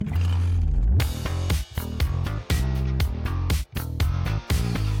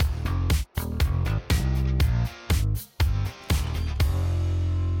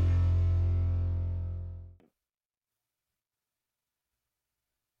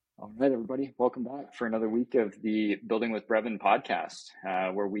All right, everybody, welcome back for another week of the Building with Brevin podcast,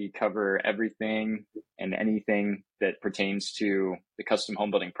 where we cover everything and anything that pertains to the custom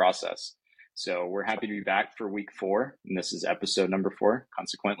home building process. So we're happy to be back for week 4, and this is episode number 4,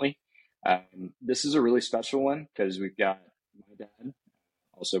 consequently. This is a really special one because we've got my dad,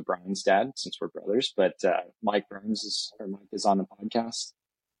 also Brian's dad, since we're brothers, but Mike is on the podcast,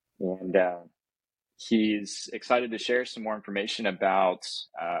 and he's excited to share some more information about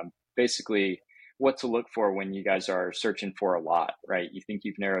basically what to look for when you guys are searching for a lot, right? You think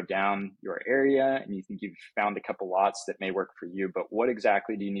you've narrowed down your area and you think you've found a couple lots that may work for you, but what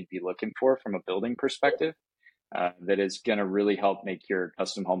exactly do you need to be looking for from a building perspective that is going to really help make your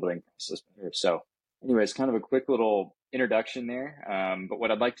custom home building process better? So anyways, kind of a quick little introduction there. But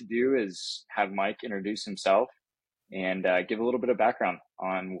what I'd like to do is have Mike introduce himself and give a little bit of background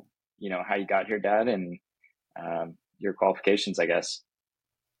on how you got here, Dad, and your qualifications, I guess.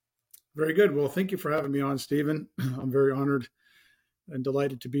 Very good. Well, thank you for having me on, Stephen. I'm very honored and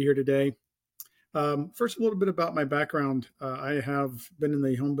delighted to be here today. First, a little bit about my background. I have been in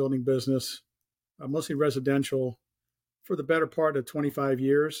the home building business, mostly residential, for the better part of 25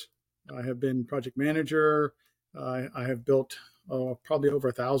 years. I have been project manager. I have built probably over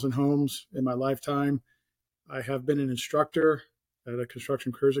 1,000 homes in my lifetime. I have been an instructor at a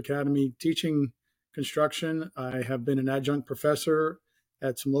construction careers academy teaching construction. I have been an adjunct professor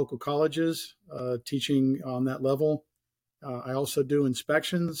at some local colleges teaching on that level. I also do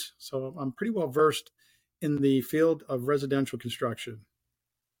inspections, so I'm pretty well versed in the field of residential construction.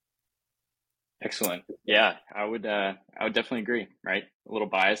 Excellent. Yeah, I would definitely agree, right? A little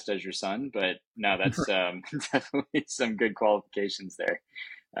biased as your son, but no, that's definitely some good qualifications there.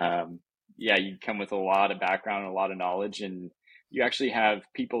 Yeah, you come with a lot of background and a lot of knowledge, and you actually have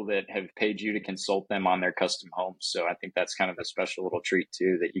people that have paid you to consult them on their custom homes. So I think that's kind of a special little treat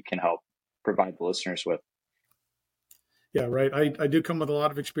too that you can help provide the listeners with. Yeah, right. I do come with a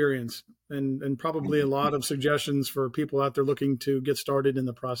lot of experience and probably a lot of suggestions for people out there looking to get started in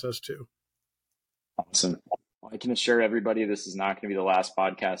the process too. Awesome. Well, I can assure everybody this is not going to be the last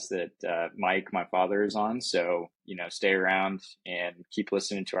podcast that Mike, my father, is on. So, stay around and keep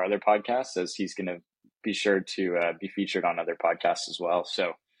listening to our other podcasts, as he's going to be sure to be featured on other podcasts as well.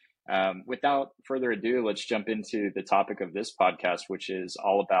 So without further ado, let's jump into the topic of this podcast, which is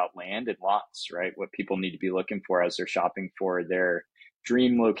all about land and lots, right? What people need to be looking for as they're shopping for their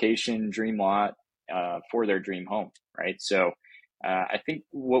dream location, dream lot for their dream home, right? So I think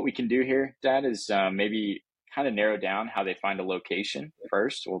what we can do here, Dad, is maybe kind of narrow down how they find a location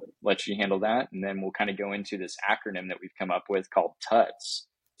first. We'll let you handle that. And then we'll kind of go into this acronym that we've come up with called TUTS,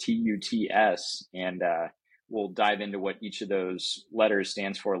 TUTS. And we'll dive into what each of those letters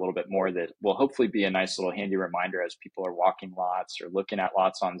stands for a little bit more. That will hopefully be a nice little handy reminder as people are walking lots or looking at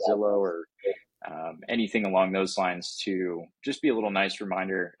lots on Zillow or anything along those lines, to just be a little nice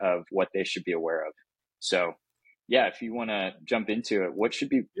reminder of what they should be aware of. So yeah, if you want to jump into it, what should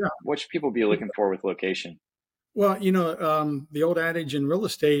people be looking for with location? Well, the old adage in real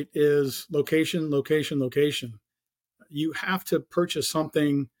estate is location, location, location. You have to purchase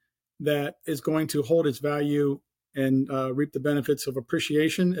something that is going to hold its value and reap the benefits of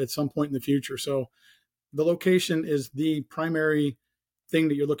appreciation at some point in the future. So the location is the primary thing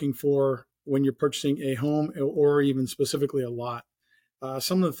that you're looking for when you're purchasing a home or even specifically a lot.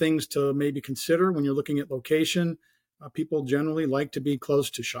 Some of the things to maybe consider when you're looking at location, people generally like to be close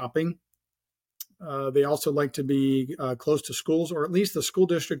to shopping. They also like to be close to schools, or at least the school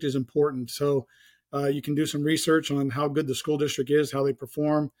district is important. So you can do some research on how good the school district is, how they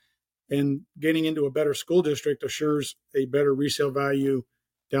perform, and getting into a better school district assures a better resale value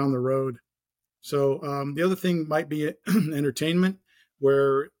down the road. So the other thing might be entertainment,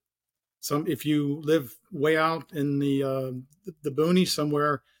 where if you live way out in the boonies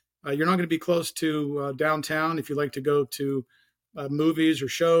somewhere, you're not going to be close to downtown. If you like to go to movies or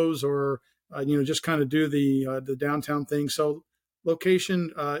shows, or just kind of do the downtown thing. So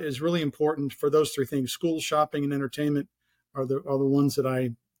location is really important for those three things. School, shopping, and entertainment are the ones that I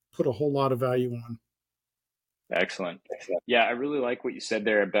put a whole lot of value on. Excellent. Yeah, I really like what you said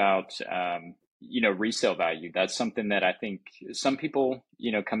there about resale value. That's something that I think some people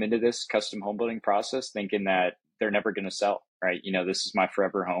come into this custom home building process thinking that they're never going to sell, right? This is my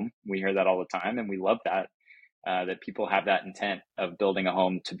forever home. We hear that all the time, and we love that people have that intent of building a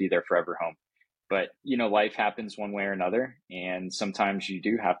home to be their forever home. But life happens one way or another, and sometimes you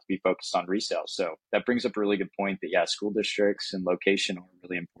do have to be focused on resale. So that brings up a really good point that school districts and location are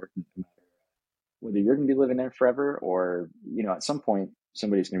really important, no matter whether you're going to be living there forever or at some point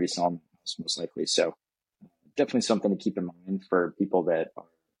somebody's going to be selling the house, most likely. So definitely something to keep in mind for people that are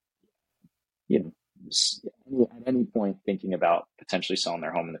you know, at any point thinking about potentially selling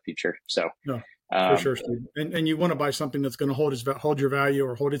their home in the future. So, No, for um, sure, Steve. And you want to buy something that's going to hold your value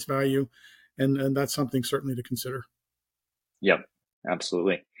or hold its value, and that's something certainly to consider. yep,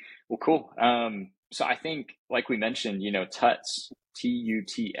 absolutely. Well, cool. So I think, like we mentioned, TUTS,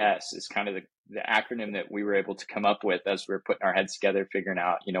 TUTS is kind of the acronym that we were able to come up with as we were putting our heads together, figuring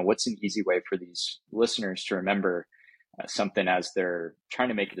out, what's an easy way for these listeners to remember something as they're trying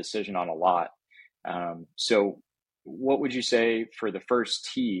to make a decision on a lot. So what would you say for the first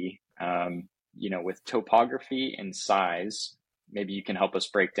T, with topography and size? Maybe you can help us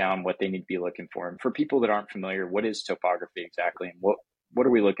break down what they need to be looking for. And for people that aren't familiar, what is topography exactly? And what are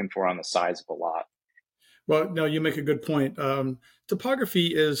we looking for on the size of a lot? Well, no, you make a good point. Topography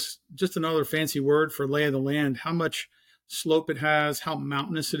is just another fancy word for lay of the land, how much slope it has, how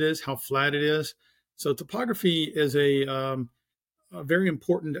mountainous it is, how flat it is. So topography is a very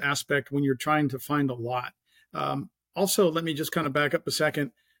important aspect when you're trying to find a lot. Also, let me just kind of back up a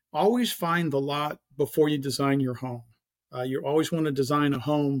second. Always find the lot before you design your home. You always want to design a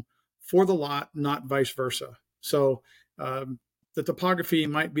home for the lot, not vice versa. So the topography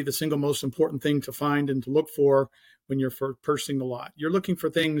might be the single most important thing to find and to look for when you're purchasing the lot. You're looking for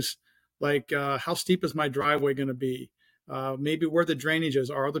things like how steep is my driveway going to be? Maybe where the drainage is.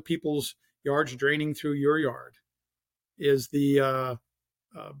 Are other people's yards draining through your yard? Is the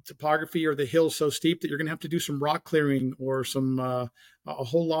topography or the hill so steep that you're going to have to do some rock clearing or some a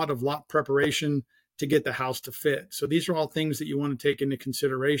whole lot of lot preparation to get the house to fit? So these are all things that you want to take into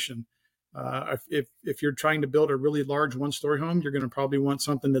consideration. If you're trying to build a really large one-story home, you're going to probably want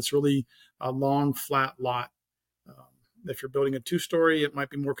something that's really a long, flat lot. If you're building a two-story, it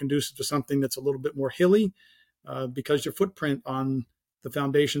might be more conducive to something that's a little bit more hilly because your footprint on the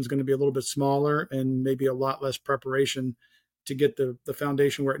foundation is going to be a little bit smaller and maybe a lot less preparation to get the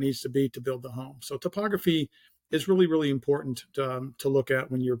foundation where it needs to be to build the home. So topography is really, really important to look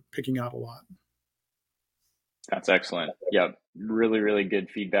at when you're picking out a lot. That's excellent. Yeah, really, really good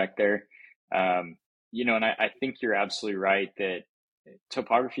feedback there. And I think you're absolutely right that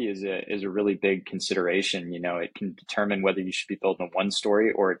topography is a really big consideration. It can determine whether you should be building a one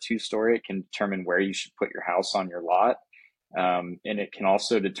story or a two story. It can determine where you should put your house on your lot. And it can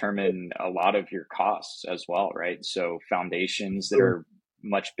also determine a lot of your costs as well, right? So foundations that Sure. are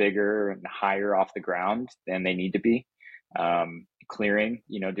much bigger and higher off the ground than they need to be. Clearing,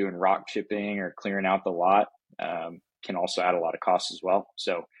 doing rock chipping or clearing out the lot can also add a lot of costs as well.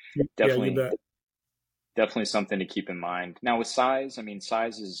 So Yeah, you definitely, bet. definitely something to keep in mind. Now with size, I mean,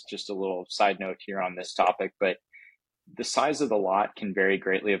 size is just a little side note here on this topic, but the size of the lot can vary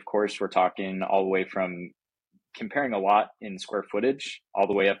greatly. Of course, we're talking all the way from comparing a lot in square footage all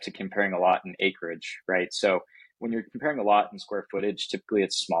the way up to comparing a lot in acreage, right? So when you're comparing a lot in square footage, typically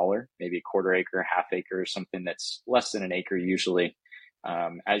it's smaller, maybe a quarter acre, half acre, something that's less than an acre usually.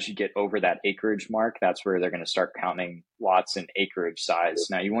 As you get over that acreage mark, that's where they're going to start counting lots in acreage size.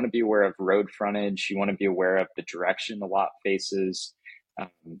 Now, you want to be aware of road frontage. You want to be aware of the direction the lot faces.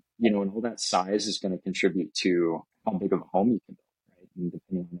 And all that size is going to contribute to how big of a home you can build, right? And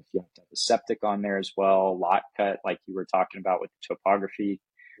depending on if you have to have a septic on there as well, lot cut, like you were talking about with the topography,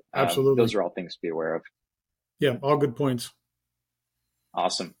 Absolutely. those are all things to be aware of. Yeah, all good points.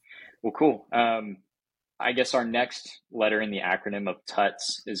 Awesome. Well, cool. I guess our next letter in the acronym of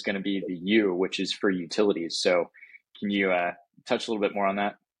TUTS is going to be the U, which is for utilities. So can you touch a little bit more on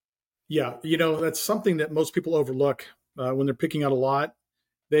that? Yeah, that's something that most people overlook when they're picking out a lot.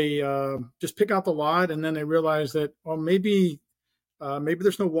 They just pick out the lot and then they realize that, well, maybe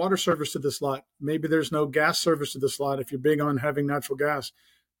there's no water service to this lot. Maybe there's no gas service to this lot if you're big on having natural gas.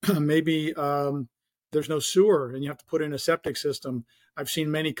 Maybe there's no sewer and you have to put in a septic system. I've seen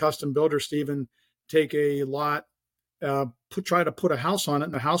many custom builders, Stephen, take a lot, try to put a house on it,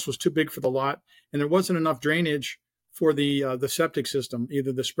 and the house was too big for the lot, and there wasn't enough drainage for the septic system,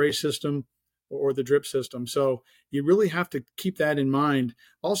 either the spray system or the drip system. So you really have to keep that in mind.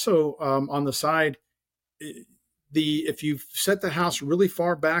 Also, on the side, if you set the house really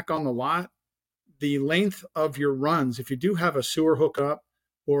far back on the lot, the length of your runs, if you do have a sewer hookup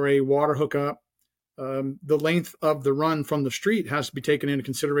or a water hookup, the length of the run from the street has to be taken into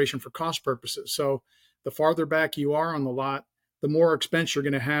consideration for cost purposes. So the farther back you are on the lot, the more expense you're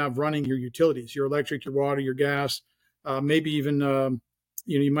going to have running your utilities, your electric, your water, your gas, maybe even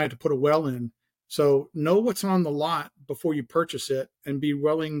you might have to put a well in. So know what's on the lot before you purchase it and be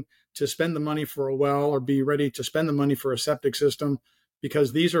willing to spend the money for a well or be ready to spend the money for a septic system,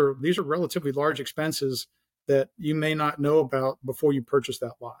 because these are relatively large expenses that you may not know about before you purchase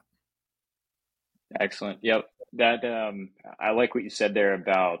that lot. Excellent. Yep. That I like what you said there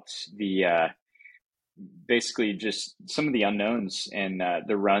about the basically just some of the unknowns and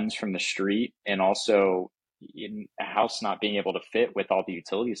the runs from the street, and also in a house not being able to fit with all the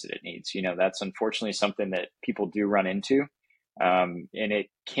utilities that it needs. That's unfortunately something that people do run into. And it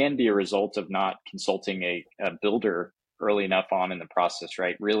can be a result of not consulting a builder early enough on in the process,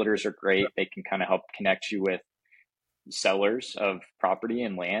 right? Realtors are great. They can kind of help connect you with sellers of property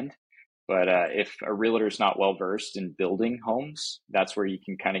and land. But if a realtor is not well versed in building homes, that's where you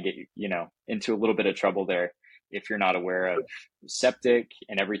can kind of get, into a little bit of trouble there if you're not aware of septic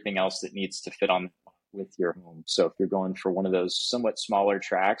and everything else that needs to fit on with your home. So if you're going for one of those somewhat smaller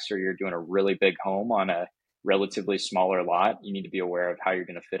tracks, or you're doing a really big home on a relatively smaller lot, you need to be aware of how you're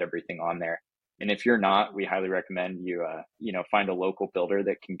going to fit everything on there. And if you're not, we highly recommend you, find a local builder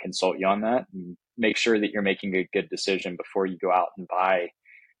that can consult you on that, and make sure that you're making a good decision before you go out and buy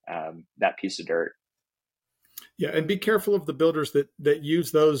that piece of dirt. Yeah, and be careful of the builders that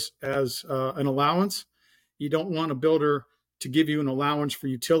use those as an allowance. You don't want a builder to give you an allowance for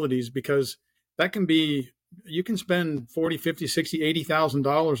utilities, because that can be, you can spend 40, 50, 60,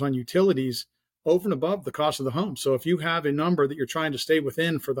 $80,000 on utilities over and above the cost of the home. So if you have a number that you're trying to stay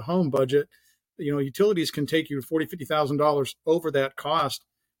within for the home budget, utilities can take you $40, $50,000 over that cost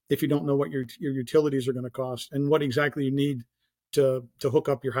if you don't know what your utilities are going to cost and what exactly you need to hook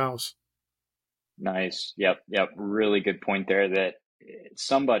up your house. Nice. Yep. Really good point there, that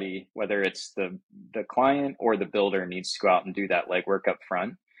somebody, whether it's the client or the builder, needs to go out and do that legwork up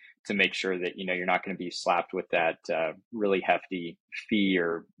front to make sure that, you're not going to be slapped with that really hefty fee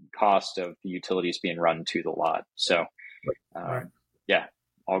or cost of the utilities being run to the lot. So, Right. Yeah,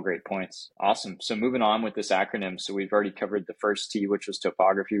 all great points. Awesome. So moving on with this acronym. So we've already covered the first T, which was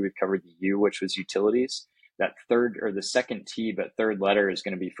topography. We've covered the U, which was utilities. That third, or the second T, but third letter, is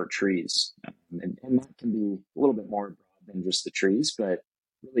going to be for trees. And that can be a little bit more broad than just the trees, but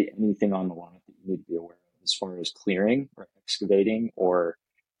really anything on the lot that you need to be aware of as far as clearing or excavating or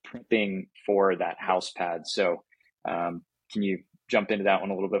prepping for that house pad. So can you jump into that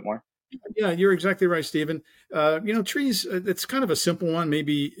one a little bit more? Yeah, you're exactly right, Stephen. Trees, it's kind of a simple one,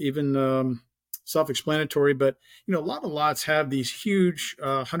 maybe even self-explanatory, but, a lot of lots have these huge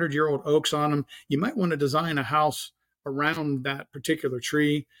 100-year-old oaks on them. You might want to design a house around that particular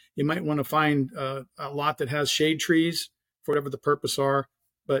tree. You might want to find a lot that has shade trees for whatever the purpose are.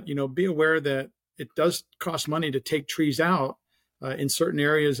 But, be aware that it does cost money to take trees out in certain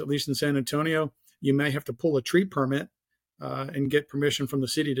areas, at least in San Antonio. You may have to pull a tree permit and get permission from the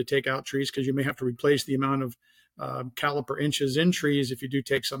city to take out trees, because you may have to replace the amount of caliper inches in trees if you do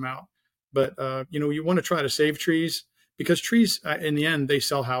take some out. But, you want to try to save trees, because trees, in the end, they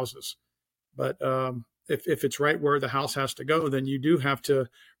sell houses. But if it's right where the house has to go, then you do have to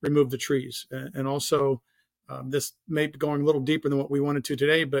remove the trees. And also, this may be going a little deeper than what we wanted to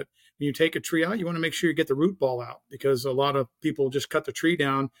today, but when you take a tree out, you want to make sure you get the root ball out, because a lot of people just cut the tree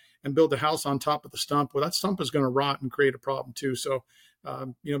down and build the house on top of the stump. Well, that stump is going to rot and create a problem too. So,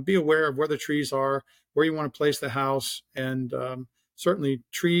 be aware of where the trees are, where you want to place the house. And certainly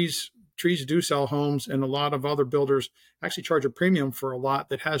trees do sell homes, and a lot of other builders actually charge a premium for a lot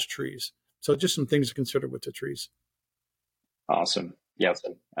that has trees. So just some things to consider with the trees. Awesome. Yep.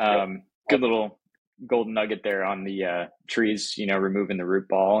 Good little golden nugget there on the trees, removing the root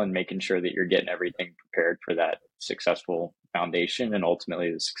ball and making sure that you're getting everything prepared for that successful foundation and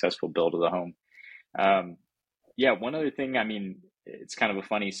ultimately the successful build of the home. One other thing, it's kind of a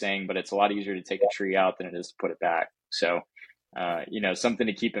funny saying, but it's a lot easier to take a tree out than it is to put it back. So, something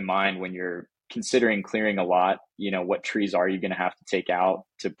to keep in mind when you're considering clearing a lot, what trees are you going to have to take out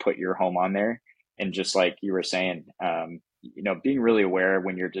to put your home on there? And just like you were saying, being really aware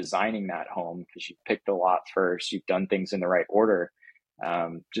when you're designing that home, because you picked the lot first, you've done things in the right order,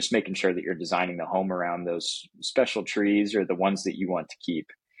 just making sure that you're designing the home around those special trees or the ones that you want to keep.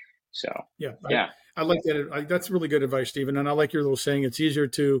 So, yeah. I like that. That's really good advice, Stephen. And I like your little saying, it's easier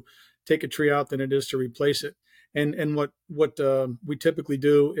to take a tree out than it is to replace it. And what we typically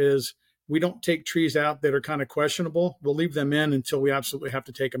do is we don't take trees out that are kind of questionable. We'll leave them in until we absolutely have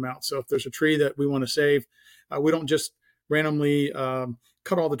to take them out. So if there's a tree that we want to save, we don't just randomly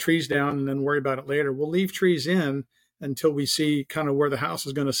cut all the trees down and then worry about it later. We'll leave trees in until we see kind of where the house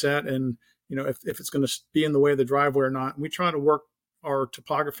is going to set, and if it's going to be in the way of the driveway or not. And we try to work our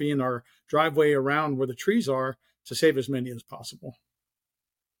topography and our driveway around where the trees are to save as many as possible.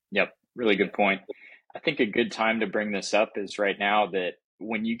 Yep, really good point. I think a good time to bring this up is right now, that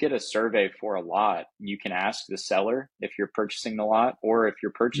when you get a survey for a lot, you can ask the seller if you're purchasing the lot, or if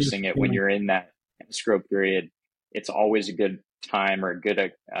you're purchasing it when you're in that escrow period. It's always a good time, or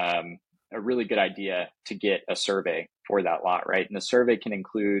a really good idea to get a survey for that lot, right? And the survey can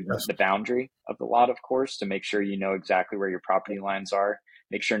include Yes. the boundary of the lot, of course, to make sure you know exactly where your property lines are,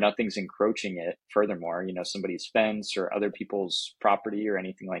 make sure nothing's encroaching it. Furthermore, somebody's fence or other people's property or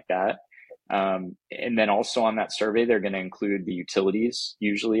anything like that. And then also on that survey, they're going to include the utilities.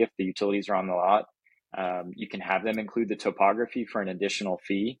 Usually, if the utilities are on the lot, you can have them include the topography for an additional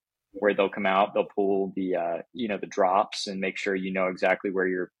fee, where they'll come out, they'll pull the the drops and make sure you know exactly where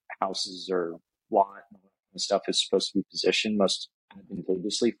your houses or lot and stuff is supposed to be positioned most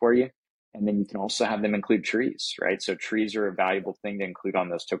advantageously for you. And then you can also have them include trees, right? So trees are a valuable thing to include on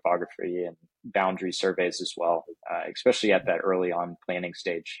those topography and boundary surveys as well, especially at that early on planning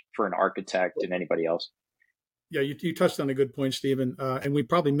stage for an architect and anybody else. Yeah, you touched on a good point, Stephen. And we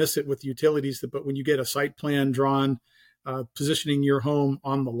probably miss it with utilities, but when you get a site plan drawn, positioning your home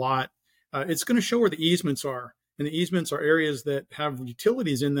on the lot, it's going to show where the easements are. And the easements are areas that have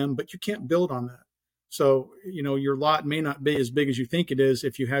utilities in them, but you can't build on that. So, your lot may not be as big as you think it is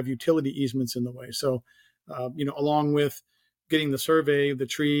if you have utility easements in the way. So, along with getting the survey, the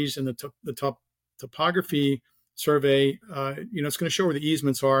trees, and the topography survey, it's going to show where the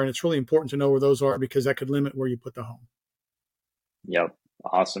easements are, and it's really important to know where those are because that could limit where you put the home. Yep.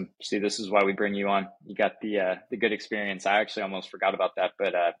 Awesome. See, this is why we bring you on. You got the good experience. I actually almost forgot about that,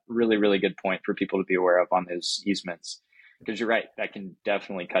 but really, really good point for people to be aware of on those easements. Because you're right, that can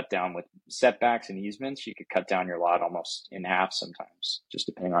definitely cut down with setbacks and easements. You could cut down your lot almost in half sometimes, just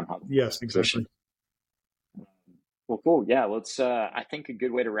depending on how. Yes, exactly. Well, cool. Yeah, let's. I think a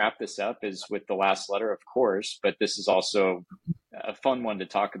good way to wrap this up is with the last letter, of course, but this is also a fun one to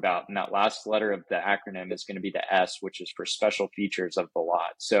talk about. And that last letter of the acronym is going to be the S, which is for special features of the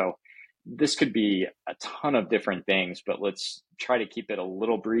lot. So this could be a ton of different things, but let's try to keep it a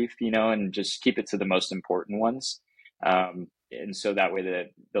little brief, and just keep it to the most important ones. And so that way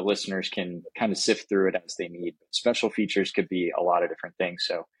the listeners can kind of sift through it as they need. Special features could be a lot of different things.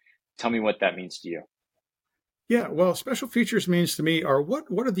 So tell me what that means to you. Yeah, well, special features means to me are what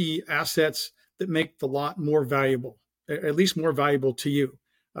are the assets that make the lot more valuable, at least more valuable to you?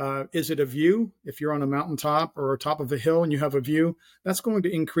 Is it a view? If you're on a mountaintop or top of a hill and you have a view, that's going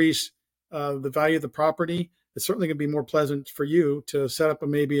to increase the value of the property. It's certainly going to be more pleasant for you to set up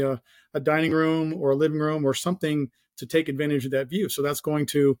maybe a dining room or a living room or something to take advantage of that view. So that's going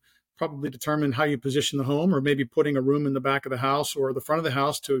to probably determine how you position the home, or maybe putting a room in the back of the house or the front of the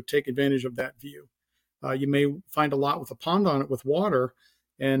house to take advantage of that view. You may find a lot with a pond on it with water,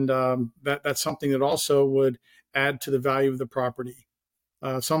 and that's something that also would add to the value of the property.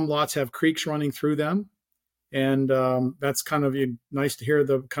 Some lots have creeks running through them, and that's kind of nice to hear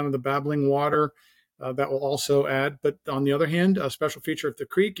the babbling water. That will also add. But on the other hand, a special feature of the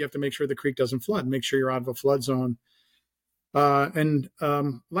creek, you have to make sure the creek doesn't flood. Make sure you're out of a flood zone. And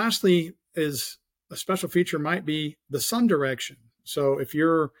lastly, is a special feature might be the sun direction. So if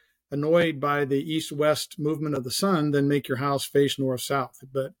you're annoyed by the east-west movement of the sun, then make your house face north-south.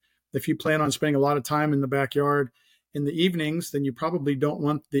 But if you plan on spending a lot of time in the backyard in the evenings, then you probably don't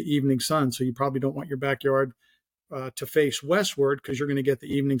want the evening sun. So you probably don't want your backyard to face westward, because you're going to get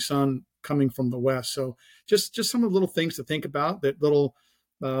the evening sun coming from the west. So just some of the little things to think about, that little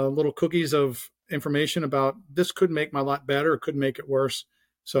cookies of information about this could make my lot better, or could make it worse.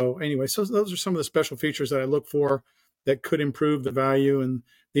 So anyway, so those are some of the special features that I look for that could improve the value and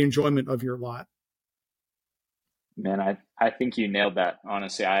the enjoyment of your lot. Man, I think you nailed that.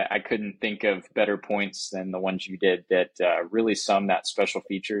 Honestly, I couldn't think of better points than the ones you did that really sum that special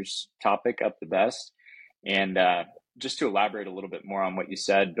features topic up the best. And just to elaborate a little bit more on what you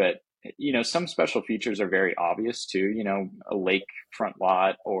said, but some special features are very obvious too. A lakefront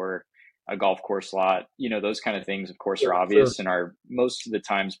lot or a golf course lot. Those kind of things, of course, are obvious and are most of the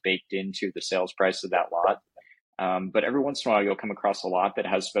times baked into the sales price of that lot. But every once in a while, you'll come across a lot that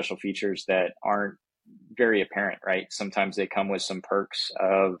has special features that aren't very apparent, right? Sometimes they come with some perks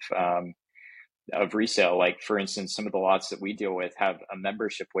of resale. Like, for instance, some of the lots that we deal with have a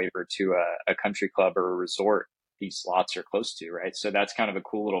membership waiver to a country club or a resort these lots are close to, right? So that's kind of a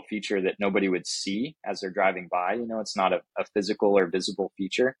cool little feature that nobody would see as they're driving by. It's not a physical or visible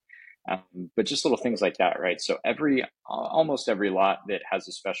feature, but just little things like that, right? So almost every lot that has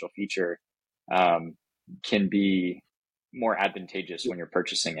a special feature can be more advantageous when you're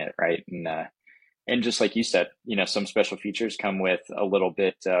purchasing it, right? And just like you said, some special features come with a little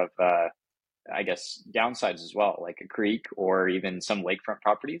bit of I guess downsides as well, like a creek or even some lakefront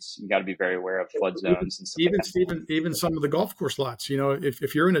properties. You got to be very aware of flood zones and stuff. Even some of the golf course lots.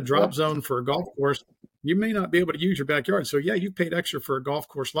 If you're in a drop zone for a golf course, you may not be able to use your backyard. So yeah, you paid extra for a golf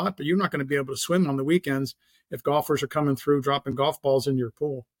course lot, but you're not going to be able to swim on the weekends if golfers are coming through dropping golf balls in your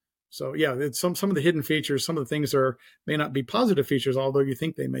pool. So yeah, it's some of the hidden features, some of the things are may not be positive features, although you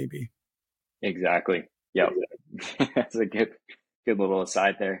think they may be. Exactly. Yep. That's a good little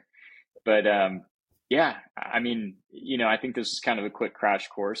aside there. But yeah, I mean, I think this is kind of a quick crash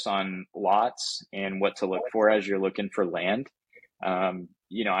course on lots and what to look for as you're looking for land.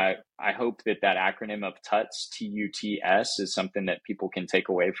 I hope that acronym of TUTS, TUTS, is something that people can take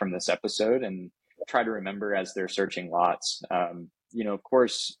away from this episode and try to remember as they're searching lots. Of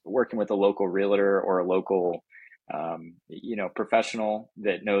course, working with a local realtor or a local, professional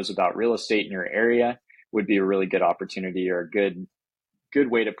that knows about real estate in your area would be a really good opportunity or a good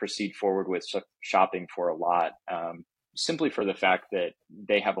way to proceed forward with shopping for a lot, simply for the fact that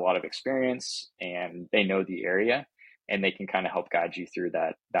they have a lot of experience and they know the area and they can kind of help guide you through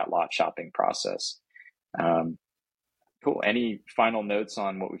that lot shopping process. Cool. Any final notes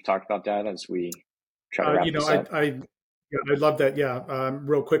on what we've talked about, Dad, as we try to wrap this up? Yeah, I love that. Yeah,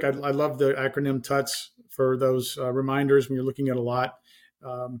 real quick, I love the acronym TUTS for those reminders when you're looking at a lot.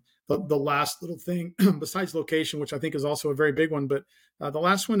 The last little thing, besides location, which I think is also a very big one, but the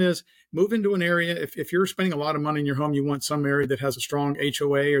last one is move into an area. If you're spending a lot of money in your home, you want some area that has a strong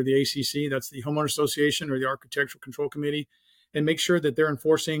HOA or the ACC, that's the Homeowner Association or the Architectural Control Committee, and make sure that they're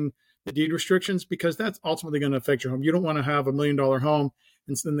enforcing the deed restrictions, because that's ultimately going to affect your home. You don't want to have $1 million home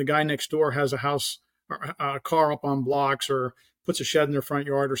and then the guy next door has a house, a car up on blocks, or puts a shed in their front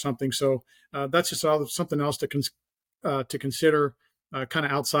yard or something. So that's just something else to consider, kind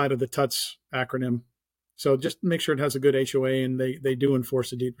of outside of the TUTS acronym. So just make sure it has a good HOA and they do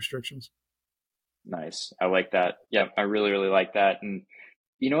enforce the deed restrictions. Nice. I like that. Yeah, I really, really like that. And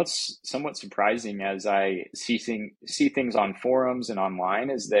what's somewhat surprising as I see things on forums and online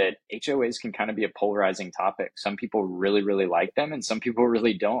is that HOAs can kind of be a polarizing topic. Some people really, really like them and some people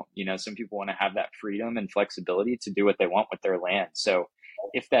really don't. Some people want to have that freedom and flexibility to do what they want with their land. So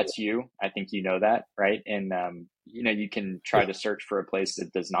if that's you, I think you know that, right? And, you can try Yeah, to search for a place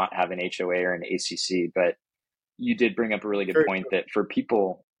that does not have an HOA or an ACC, but you did bring up a really good very point that for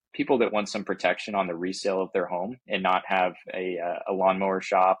people that want some protection on the resale of their home and not have a lawnmower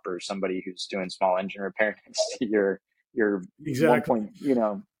shop or somebody who's doing small engine repair next to your one exactly. point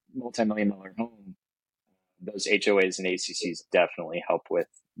multi-million-dollar home, those HOAs and ACCs definitely help with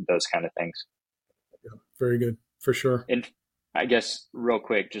those kind of things. Yeah, very good for sure. And I guess real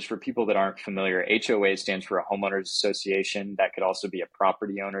quick, just for people that aren't familiar, HOA stands for a homeowners association. That could also be a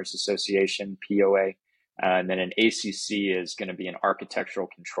property owners association, POA. And then an ACC is going to be an architectural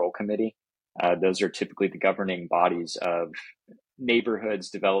control committee. Those are typically the governing bodies of neighborhoods,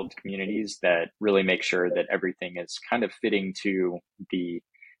 developed communities that really make sure that everything is kind of fitting to the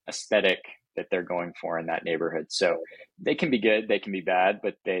aesthetic that they're going for in that neighborhood. So they can be good, they can be bad,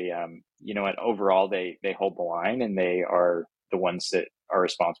 but they, overall they hold the line and they are the ones that are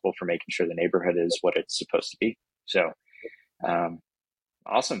responsible for making sure the neighborhood is what it's supposed to be. So,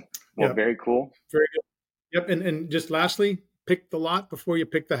 awesome. Well, Yeah, very cool. very good. Yep. And just lastly, pick the lot before you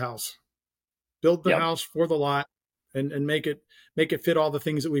pick the house. Build the Yep. house for the lot and make it fit all the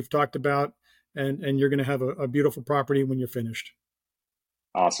things that we've talked about. And you're going to have a beautiful property when you're finished.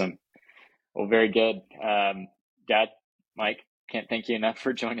 Awesome. Well, very good. Dad, Mike, can't thank you enough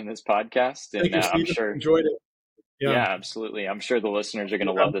for joining this podcast. And Thank you, I'm Stephen. sure, Enjoyed it. Yeah. yeah, absolutely. I'm sure the listeners are going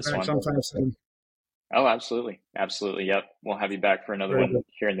to We'll have love you this back one. sometime soon. Oh, absolutely. Absolutely. Yep. We'll have you back for another Very one good.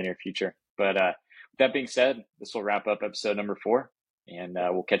 here in the near future. But with that being said, this will wrap up episode number 4, and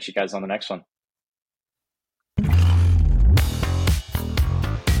we'll catch you guys on the next one.